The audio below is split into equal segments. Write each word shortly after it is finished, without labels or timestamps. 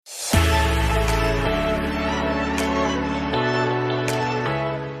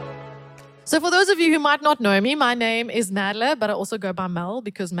So for those of you who might not know me, my name is Madla, but I also go by Mel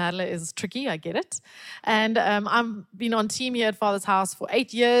because Madla is tricky, I get it. And I've been on team here at Father's House for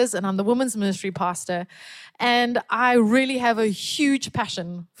 8 years, and I'm the women's ministry pastor. And I really have a huge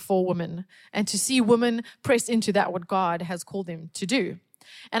passion for women and to see women press into that what God has called them to do.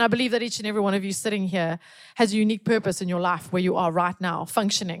 And I believe that each and every one of you sitting here has a unique purpose in your life where you are right now,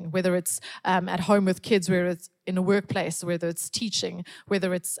 functioning, whether it's at home with kids, whether it's in a workplace, whether it's teaching,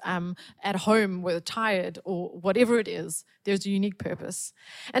 whether it's at home, whether tired, or whatever it is, there's a unique purpose.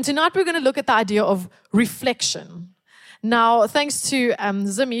 And tonight we're going to look at the idea of reflection. Now, thanks to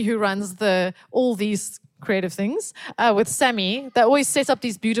Zimmy, who runs all these creative things, with Sammy, they always set up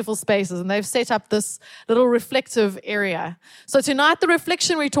these beautiful spaces, and they've set up this little reflective area. So tonight, the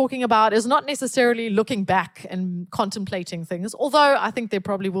reflection we're talking about is not necessarily looking back and contemplating things, although I think there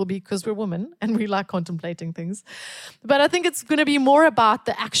probably will be because we're women and we like contemplating things. But I think it's going to be more about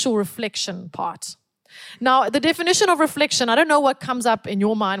the actual reflection part. Now, the definition of reflection, I don't know what comes up in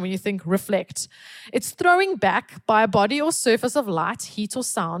your mind when you think reflect. It's throwing back by a body or surface of light, heat, or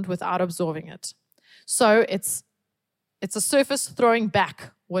sound without absorbing it. So it's a surface throwing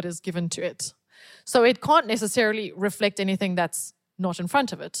back what is given to it. So it can't necessarily reflect anything that's not in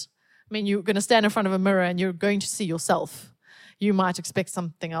front of it. I mean, you're going to stand in front of a mirror and you're going to see yourself. You might expect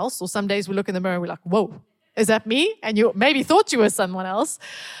something else, or some days we look in the mirror and we're like, whoa, is that me? And you maybe thought you were someone else.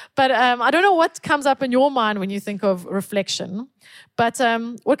 But I don't know what comes up in your mind when you think of reflection. But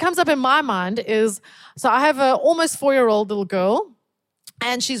what comes up in my mind is, so I have an almost 4-year-old little girl,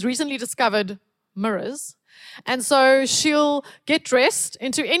 and she's recently discovered mirrors. And so she'll get dressed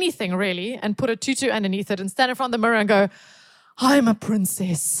into anything really and put a tutu underneath it and stand in front of the mirror and go, I'm a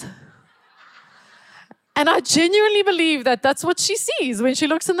princess. And I genuinely believe that that's what she sees when she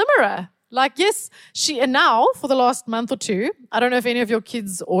looks in the mirror. Like, yes, and now for the last month or two, I don't know if any of your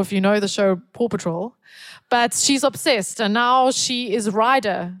kids or if you know the show Paw Patrol, but she's obsessed. And now she is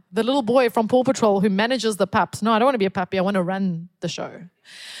Ryder, the little boy from Paw Patrol who manages the pups. No, I don't want to be a puppy. I want to run the show.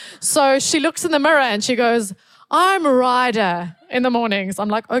 So she looks in the mirror and she goes, I'm Ryder in the mornings. I'm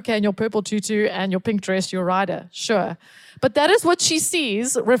like, okay, in your purple tutu and your pink dress, you're Ryder. Sure. But that is what she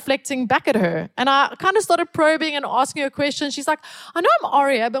sees reflecting back at her. And I kind of started probing and asking her questions. She's like, I know I'm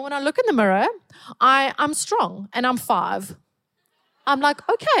Aria, but when I look in the mirror, I'm strong and I'm 5. I'm like,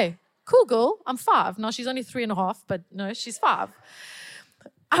 okay, cool girl, I'm 5. Now she's only 3.5, but no, she's 5.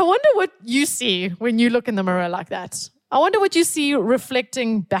 I wonder what you see when you look in the mirror like that. I wonder what you see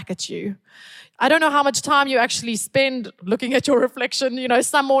reflecting back at you. I don't know how much time you actually spend looking at your reflection. You know,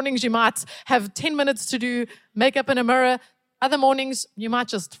 some mornings you might have 10 minutes to do makeup in a mirror. Other mornings you might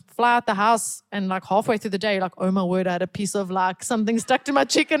just fly out the house and like halfway through the day, you're like, oh my word, I had a piece of like something stuck to my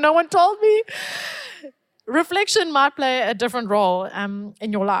cheek and no one told me. Reflection might play a different role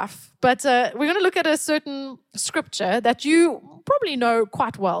in your life. But we're going to look at a certain scripture that you probably know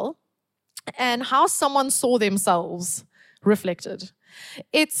quite well and how someone saw themselves reflected.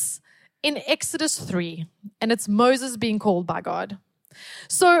 It's in Exodus 3, and it's Moses being called by God.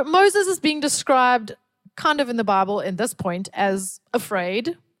 So Moses is being described kind of in the Bible in this point as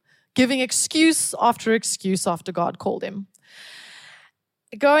afraid, giving excuse after God called him.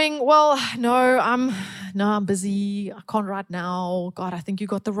 Going, well, no, I'm busy. I can't right now. God, I think you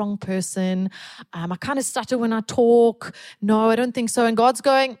got the wrong person. I kind of stutter when I talk. No, I don't think so. And God's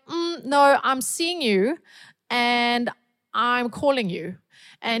going, no, I'm seeing you and I'm calling you.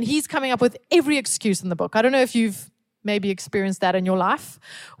 And he's coming up with every excuse in the book. I don't know if you've maybe experienced that in your life,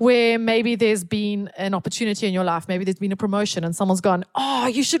 where maybe there's been an opportunity in your life. Maybe there's been a promotion and someone's gone, oh,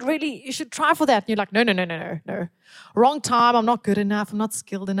 you should try for that. And you're like, no. Wrong time. I'm not good enough. I'm not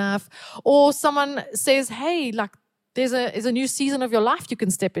skilled enough. Or someone says, hey, like there's a new season of your life you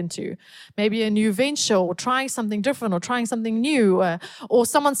can step into. Maybe a new venture or trying something different or trying something new. Or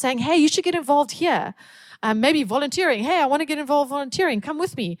someone saying, hey, you should get involved here. Maybe volunteering. Hey, I want to get involved volunteering. Come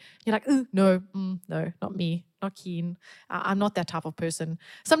with me. You're like, no, not me. Not keen. I'm not that type of person.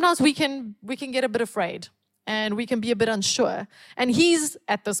 Sometimes we can get a bit afraid and we can be a bit unsure. And he's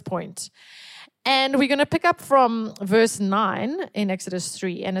at this point. And we're going to pick up from verse 9 in Exodus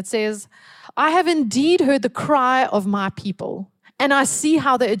 3. And it says, I have indeed heard the cry of my people, and I see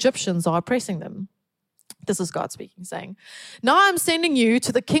how the Egyptians are oppressing them. This is God speaking, saying, now I'm sending you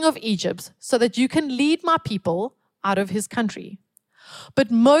to the king of Egypt so that you can lead my people out of his country. But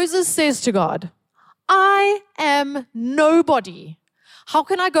Moses says to God, I am nobody. How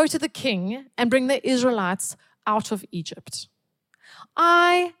can I go to the king and bring the Israelites out of Egypt?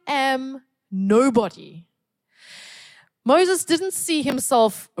 I am nobody. Moses didn't see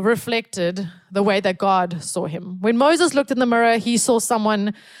himself reflected the way that God saw him. When Moses looked in the mirror, he saw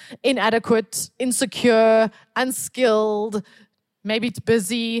someone inadequate, insecure, unskilled, maybe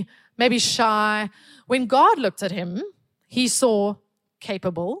busy, maybe shy. When God looked at him, he saw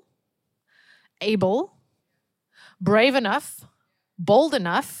capable, able, brave enough, bold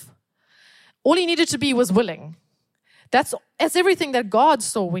enough. All he needed to be was willing. That's everything that God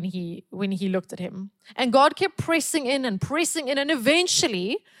saw when he looked at him. And God kept pressing in, and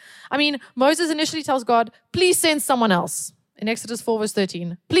eventually, Moses initially tells God, please send someone else. In Exodus 4 verse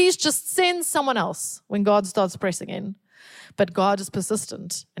 13, please just send someone else when God starts pressing in. But God is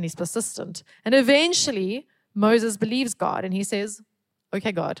persistent, and he's persistent. And eventually, Moses believes God, and he says,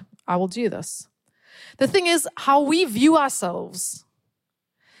 okay, God, I will do this. The thing is, how we view ourselves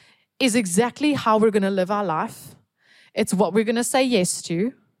is exactly how we're going to live our life. It's what we're going to say yes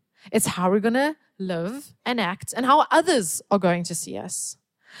to. It's how we're going to live and act, and how others are going to see us.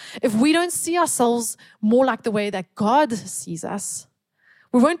 If we don't see ourselves more like the way that God sees us,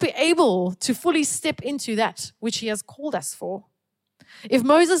 we won't be able to fully step into that which he has called us for. If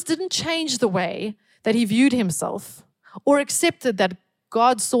Moses didn't change the way that he viewed himself or accepted that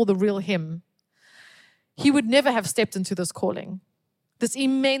God saw the real him, he would never have stepped into this calling, this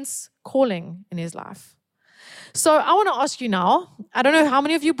immense calling in his life. So I want to ask you now, I don't know how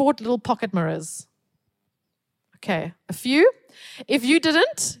many of you bought little pocket mirrors? Okay, a few. If you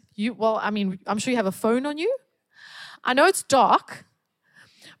didn't, I'm sure you have a phone on you. I know it's dark,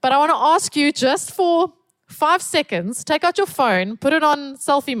 but I want to ask you just for 5 seconds, take out your phone, put it on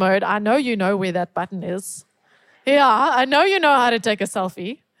selfie mode. I know you know where that button is. Yeah, I know you know how to take a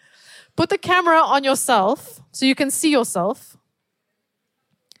selfie. Put the camera on yourself so you can see yourself.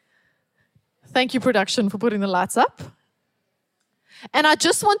 Thank you, production, for putting the lights up. And I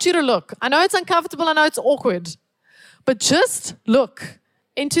just want you to look. I know it's uncomfortable, I know it's awkward, but just look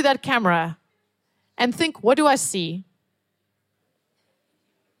into that camera and think, what do I see?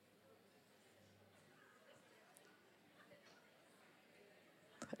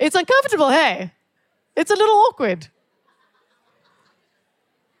 It's uncomfortable, hey? It's a little awkward.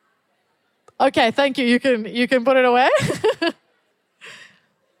 Okay, thank you. You can put it away.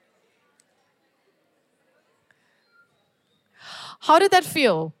 How did that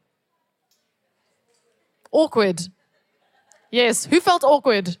feel? Awkward. Yes. Who felt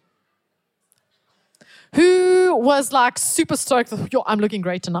awkward? Who was like super stoked? Yo, I'm looking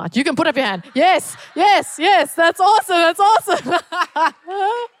great tonight. You can put up your hand. Yes, yes, yes. That's awesome. That's awesome.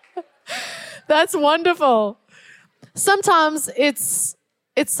 That's wonderful. Sometimes it's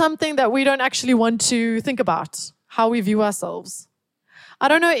something that we don't actually want to think about, how we view ourselves. I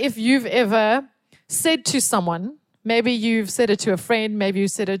don't know if you've ever said to someone, maybe you've said it to a friend, maybe you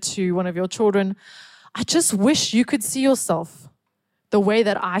said it to one of your children, I just wish you could see yourself the way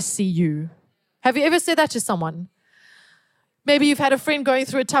that I see you. Have you ever said that to someone? Maybe you've had a friend going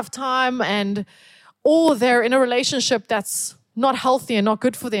through a tough time or they're in a relationship that's not healthy and not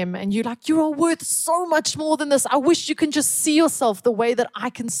good for them. And you're like, you are worth so much more than this. I wish you can just see yourself the way that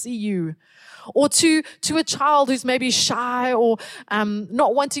I can see you. Or to a child who's maybe shy or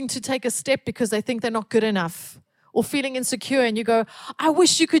not wanting to take a step because they think they're not good enough, or feeling insecure, and you go, I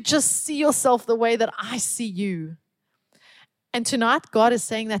wish you could just see yourself the way that I see you. And tonight, God is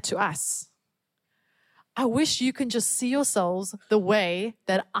saying that to us. I wish you can just see yourselves the way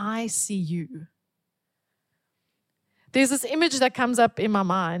that I see you. There's this image that comes up in my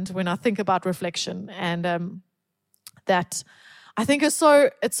mind when I think about reflection, and that I think it's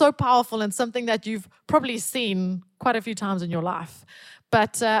so powerful, and something that you've probably seen quite a few times in your life.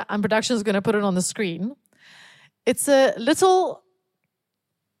 But production is going to put it on the screen. It's a little,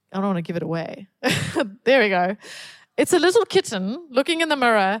 I don't want to give it away. There we go. It's a little kitten looking in the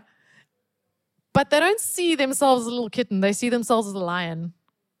mirror, but they don't see themselves as a little kitten. They see themselves as a lion.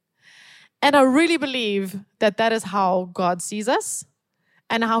 And I really believe that that is how God sees us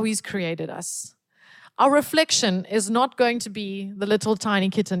and how he's created us. Our reflection is not going to be the little tiny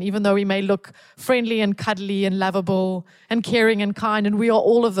kitten, even though we may look friendly and cuddly and lovable and caring and kind, and we are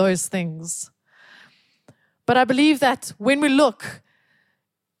all of those things. But I believe that when we look,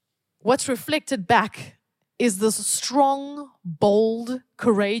 what's reflected back is this strong, bold,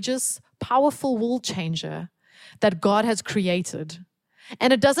 courageous, powerful world changer that God has created.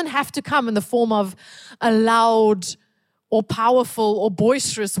 And it doesn't have to come in the form of a loud or powerful or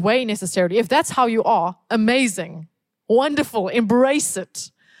boisterous way necessarily. If that's how you are, amazing, wonderful, embrace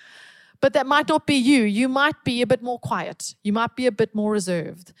it. But that might not be you. You might be a bit more quiet. You might be a bit more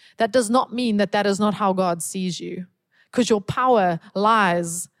reserved. That does not mean that that is not how God sees you, because your power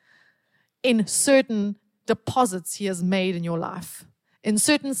lies in certain deposits He has made in your life, in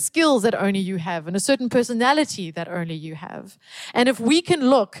certain skills that only you have, in a certain personality that only you have. And if we can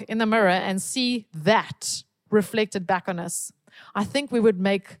look in the mirror and see that reflected back on us, I think we would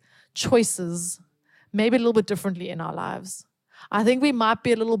make choices maybe a little bit differently in our lives. I think we might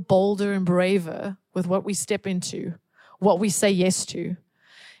be a little bolder and braver with what we step into, what we say yes to.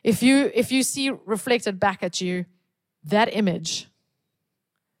 If you see reflected back at you that image,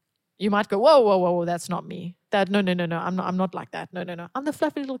 you might go, whoa, whoa, whoa, that's not me. No, I'm not like that. No, I'm the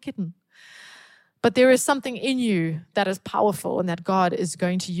fluffy little kitten. But there is something in you that is powerful and that God is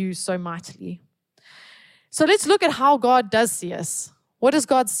going to use so mightily. So let's look at how God does see us. What does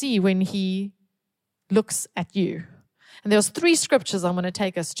God see when He looks at you? And there's 3 scriptures I'm going to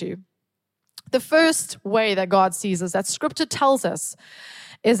take us to. The first way that God sees us, that Scripture tells us,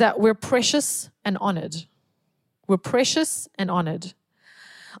 is that we're precious and honored. We're precious and honored.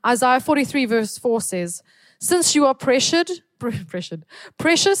 Isaiah 43 verse 4 says, since you are precious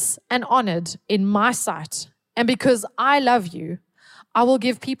and honored in my sight, and because I love you, I will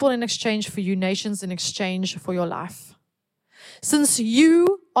give people in exchange for you, nations in exchange for your life. Since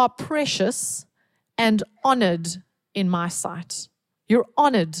you are precious and honored in my sight, you're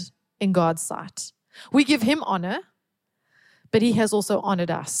honored in God's sight. We give Him honor, but He has also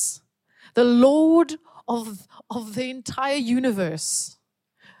honored us. The Lord of the entire universe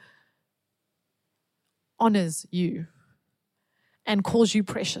honors you and calls you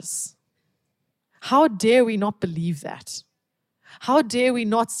precious. How dare we not believe that? How dare we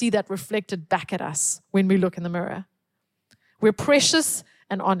not see that reflected back at us when we look in the mirror? We're precious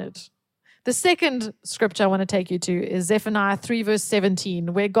and honored. The second scripture I want to take you to is Zephaniah 3 verse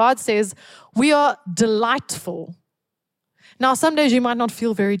 17, where God says, we are delightful. Now, some days you might not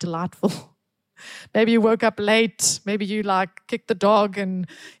feel very delightful. Maybe you woke up late. Maybe you kicked the dog and,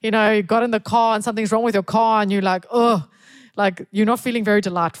 you got in the car and something's wrong with your car and you're like, oh, you're not feeling very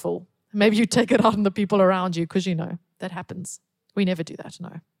delightful. Maybe you take it out on the people around you because that happens. We never do that.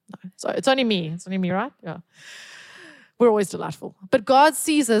 No. So it's only me. It's only me, right? Yeah. We're always delightful. But God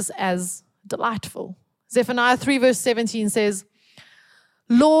sees us as delightful. Zephaniah 3 verse 17 says,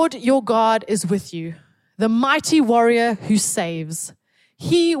 Lord, your God is with you, the mighty warrior who saves.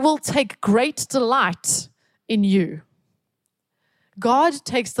 He will take great delight in you. God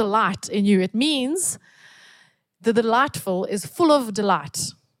takes delight in you. It means the delightful is full of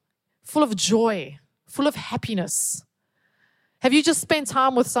delight, full of joy, full of happiness. Have you just spent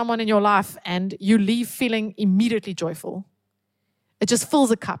time with someone in your life and you leave feeling immediately joyful? It just fills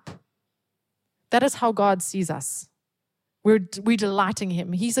a cup. That is how God sees us. We're delighting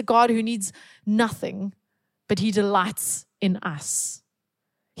Him. He's a God who needs nothing, but He delights in us.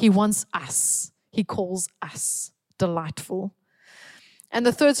 He wants us. He calls us delightful. And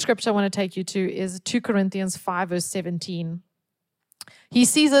the third scripture I want to take you to is 2 Corinthians 5 verse 17. He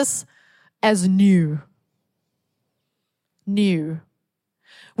sees us as new,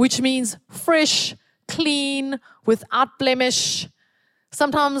 which means fresh, clean, without blemish.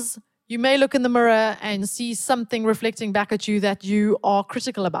 Sometimes you may look in the mirror and see something reflecting back at you that you are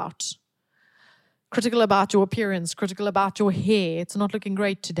critical about. Critical about your appearance, critical about your hair. It's not looking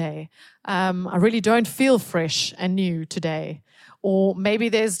great today. I really don't feel fresh and new today. Or maybe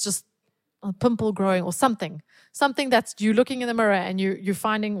there's just a pimple growing or something. Something that's you looking in the mirror and you're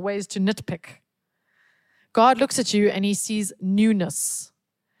finding ways to nitpick. God looks at you and He sees newness.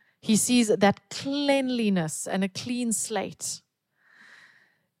 He sees that cleanliness and a clean slate.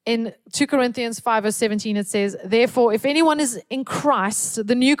 In 2 Corinthians 5 verse 17, it says, therefore, if anyone is in Christ,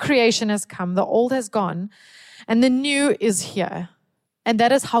 the new creation has come, the old has gone, and the new is here. And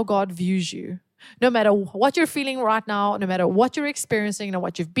that is how God views you. No matter what you're feeling right now, no matter what you're experiencing, no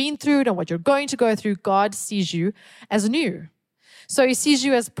what you've been through, no what you're going to go through, God sees you as new. So He sees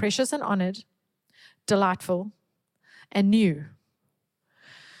you as precious and honored, delightful, and new.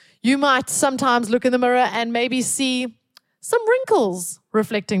 You might sometimes look in the mirror and maybe see some wrinkles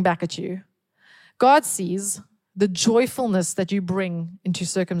reflecting back at you. God sees the joyfulness that you bring into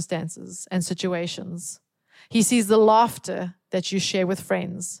circumstances and situations. He sees the laughter that you share with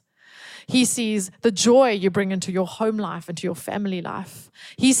friends. He sees the joy you bring into your home life, into your family life.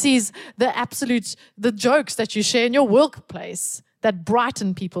 He sees the jokes that you share in your workplace that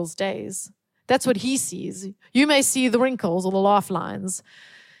brighten people's days. That's what He sees. You may see the wrinkles or the laugh lines.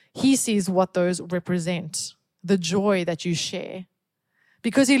 He sees what those represent. The joy that you share.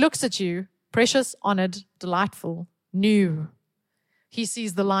 Because He looks at you, precious, honored, delightful, new. He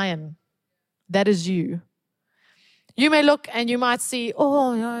sees the lion. That is you. You may look and you might see,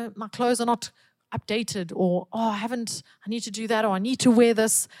 my clothes are not updated, or I need to do that, or I need to wear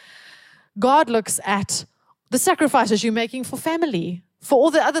this. God looks at The sacrifices you're making for family, for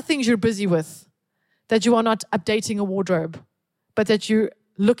all the other things you're busy with, that you are not updating a wardrobe, but that you're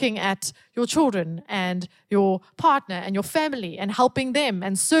looking at your children and your partner and your family and helping them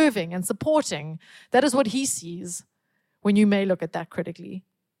and serving and supporting. That is what he sees when you may look at that critically.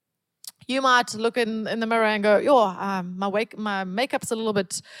 You might look in the mirror and go, my makeup's a little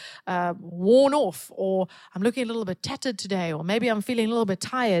bit worn off, or I'm looking a little bit tattered today, or maybe I'm feeling a little bit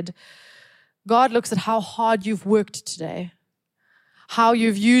tired. God looks at how hard you've worked today, how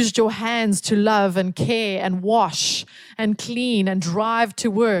you've used your hands to love and care and wash and clean and drive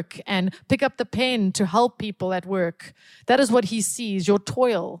to work and pick up the pen to help people at work. That is what he sees, your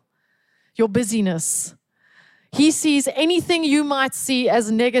toil, your busyness. He sees anything you might see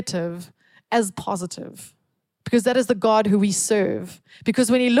as negative as positive, because that is the God who we serve. Because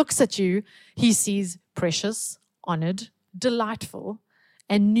when he looks at you, he sees precious, honored, delightful,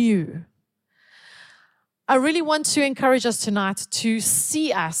 and new. I really want to encourage us tonight to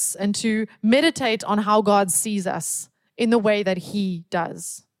see us and to meditate on how God sees us in the way that he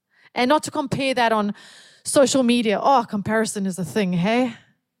does. And not to compare that on social media. Oh, comparison is a thing, hey?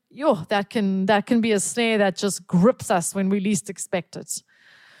 That can be a snare that just grips us when we least expect it.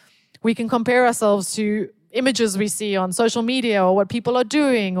 We can compare ourselves to images we see on social media or what people are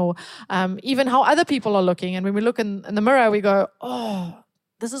doing, or even how other people are looking. And when we look in the mirror, we go, oh,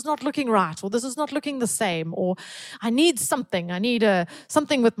 this is not looking right, or this is not looking the same, or I need something. I need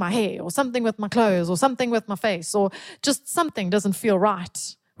something with my hair, or something with my clothes, or something with my face, or just something doesn't feel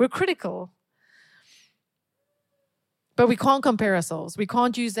right. We're critical. But we can't compare ourselves. We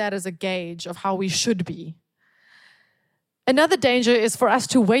can't use that as a gauge of how we should be. Another danger is for us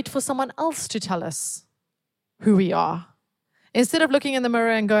to wait for someone else to tell us who we are. Instead of looking in the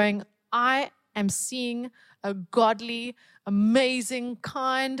mirror and going, I am seeing a godly, amazing,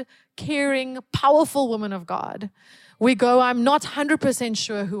 kind, caring, powerful woman of God, we go, I'm not 100%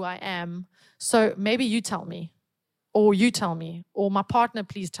 sure who I am, so maybe you tell me. Or you tell me, or my partner,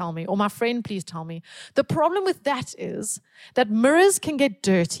 please tell me, or my friend, please tell me. The problem with that is that mirrors can get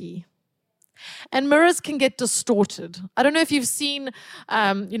dirty and mirrors can get distorted. I don't know if you've seen,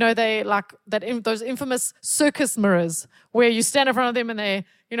 they like that those infamous circus mirrors where you stand in front of them and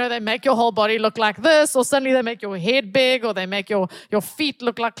they make your whole body look like this, or suddenly they make your head big, or they make your feet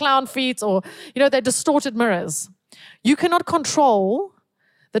look like clown feet, or, they're distorted mirrors. You cannot control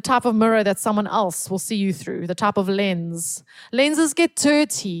the type of mirror that someone else will see you through, the type of lens. Lenses get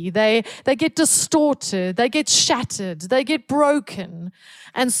dirty, they get distorted, they get shattered, they get broken.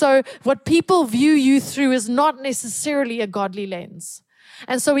 And so what people view you through is not necessarily a godly lens.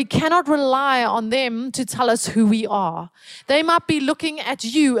 And so we cannot rely on them to tell us who we are. They might be looking at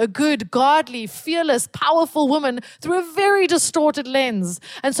you, a good, godly, fearless, powerful woman, through a very distorted lens.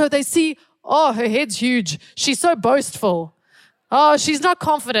 And so they see, oh, her head's huge, she's so boastful. Oh, she's not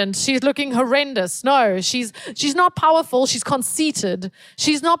confident. She's looking horrendous. No, she's not powerful. She's conceited.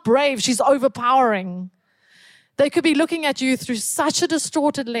 She's not brave. She's overpowering. They could be looking at you through such a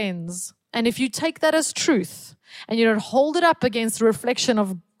distorted lens. And if you take that as truth and you don't hold it up against the reflection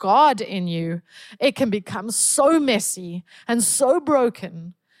of God in you, it can become so messy and so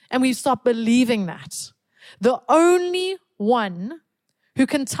broken. And we stop believing that. The only one who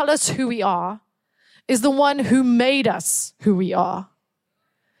can tell us who we are is the one who made us who we are.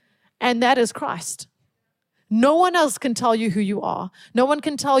 And that is Christ. No one else can tell you who you are. No one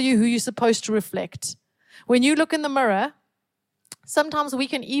can tell you who you're supposed to reflect. When you look in the mirror, sometimes we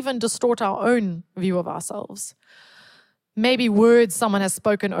can even distort our own view of ourselves. Maybe words someone has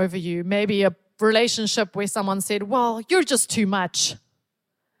spoken over you. Maybe a relationship where someone said, well, you're just too much.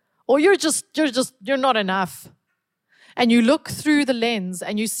 Or you're not enough. And you look through the lens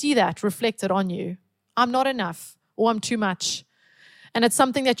and you see that reflected on you. I'm not enough, or I'm too much. And it's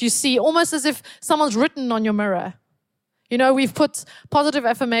something that you see almost as if someone's written on your mirror. We've put positive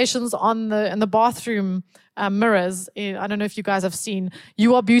affirmations in the bathroom mirrors. I don't know if you guys have seen,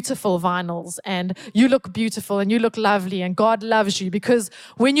 you are beautiful vinyls, and you look beautiful and you look lovely and God loves you, because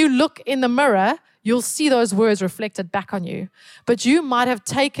when you look in the mirror, you'll see those words reflected back on you. But you might have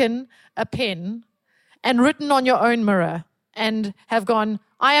taken a pen and written on your own mirror and have gone,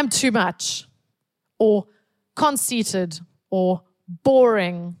 I am too much, or conceited, or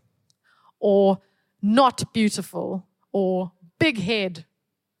boring, or not beautiful, or big head.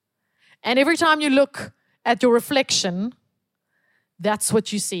 And every time you look at your reflection, that's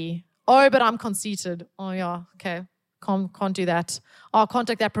what you see. Oh, but I'm conceited. Oh, yeah, okay, can't do that. Oh, I can't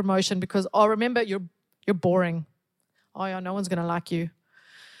take that promotion because, remember, you're boring. Oh, yeah, no one's going to like you.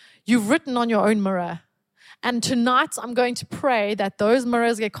 You've written on your own mirror. And tonight, I'm going to pray that those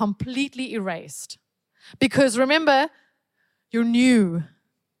mirrors get completely erased. Because remember, you're new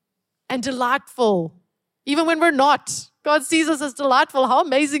and delightful. Even when we're not, God sees us as delightful. How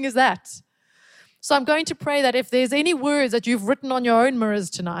amazing is that? So I'm going to pray that if there's any words that you've written on your own mirrors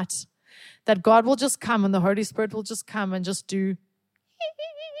tonight, that God will just come and the Holy Spirit will just come and just do.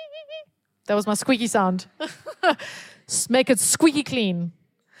 That was my squeaky sound. Make it squeaky clean.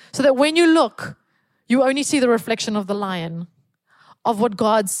 So that when you look, you only see the reflection of the lion, of what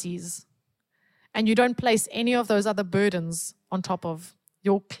God sees. And you don't place any of those other burdens on top of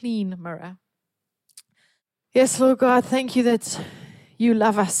your clean mirror. Yes, Lord God, thank you that you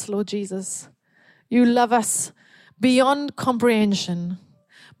love us, Lord Jesus. You love us beyond comprehension,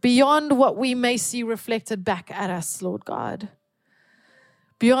 beyond what we may see reflected back at us, Lord God.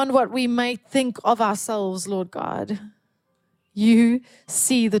 Beyond what we may think of ourselves, Lord God. You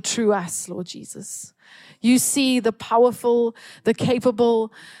see the true us, Lord Jesus. You see the powerful, the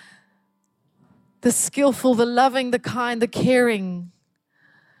capable, the skillful, the loving, the kind, the caring,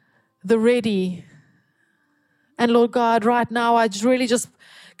 the ready. And Lord God, right now, I really just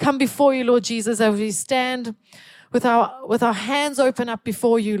come before you, Lord Jesus, as we stand with our hands open up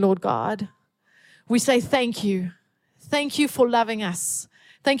before you, Lord God. We say thank you. Thank you for loving us.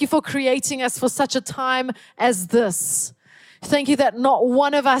 Thank you for creating us for such a time as this. Thank you that not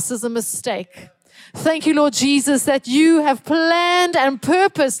one of us is a mistake. Thank you, Lord Jesus, that you have planned and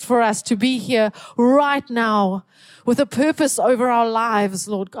purposed for us to be here right now with a purpose over our lives,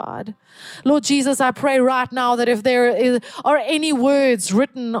 Lord God. Lord Jesus, I pray right now that if there are any words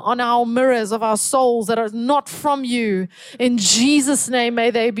written on our mirrors of our souls that are not from you, in Jesus' name,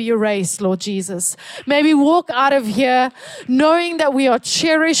 may they be erased, Lord Jesus. May we walk out of here knowing that we are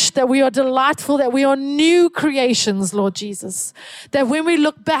cherished, that we are delightful, that we are new creations, Lord Jesus. That when we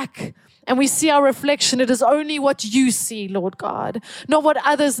look back, and we see our reflection, it is only what you see, Lord God. Not what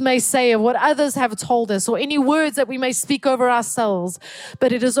others may say or what others have told us or any words that we may speak over ourselves,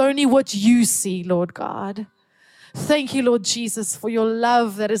 but it is only what you see, Lord God. Thank you, Lord Jesus, for your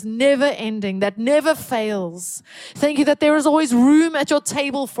love that is never ending, that never fails. Thank you that there is always room at your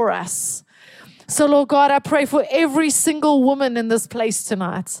table for us. So, Lord God, I pray for every single woman in this place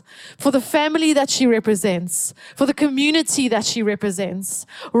tonight, for the family that she represents, for the community that she represents.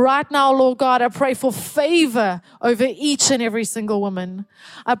 Right now, Lord God, I pray for favor over each and every single woman.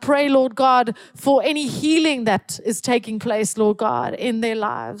 I pray, Lord God, for any healing that is taking place, Lord God, in their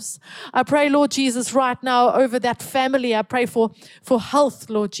lives. I pray, Lord Jesus, right now over that family. I pray for health,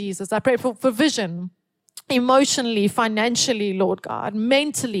 Lord Jesus. I pray for provision, emotionally, financially, Lord God,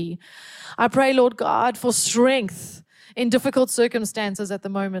 mentally. I pray, Lord God, for strength in difficult circumstances at the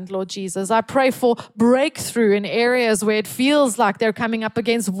moment, Lord Jesus. I pray for breakthrough in areas where it feels like they're coming up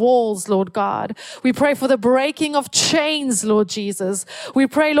against walls, Lord God. We pray for the breaking of chains, Lord Jesus. We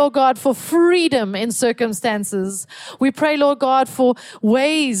pray, Lord God, for freedom in circumstances. We pray, Lord God, for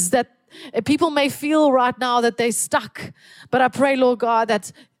ways that people may feel right now that they're stuck. But I pray, Lord God,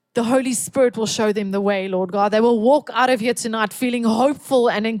 that the Holy Spirit will show them the way, Lord God. They will walk out of here tonight feeling hopeful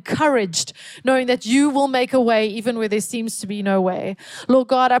and encouraged, knowing that you will make a way even where there seems to be no way. Lord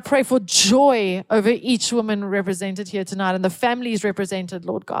God, I pray for joy over each woman represented here tonight and the families represented,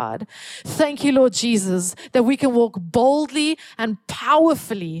 Lord God. Thank you, Lord Jesus, that we can walk boldly and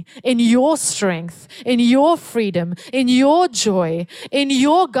powerfully in your strength, in your freedom, in your joy, in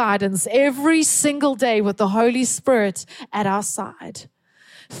your guidance every single day with the Holy Spirit at our side.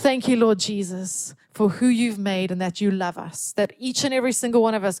 Thank you, Lord Jesus, for who you've made and that you love us, that each and every single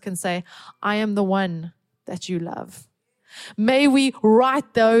one of us can say, I am the one that you love. May we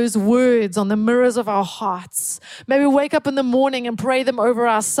write those words on the mirrors of our hearts. May we wake up in the morning and pray them over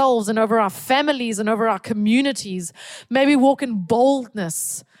ourselves and over our families and over our communities. May we walk in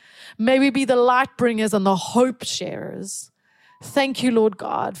boldness. May we be the light bringers and the hope sharers. Thank you, Lord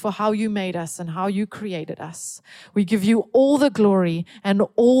God, for how you made us and how you created us. We give you all the glory and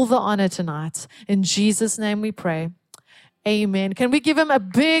all the honor tonight. In Jesus' name we pray. Amen. Can we give him a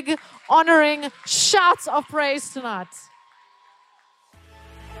big, honoring shout of praise tonight?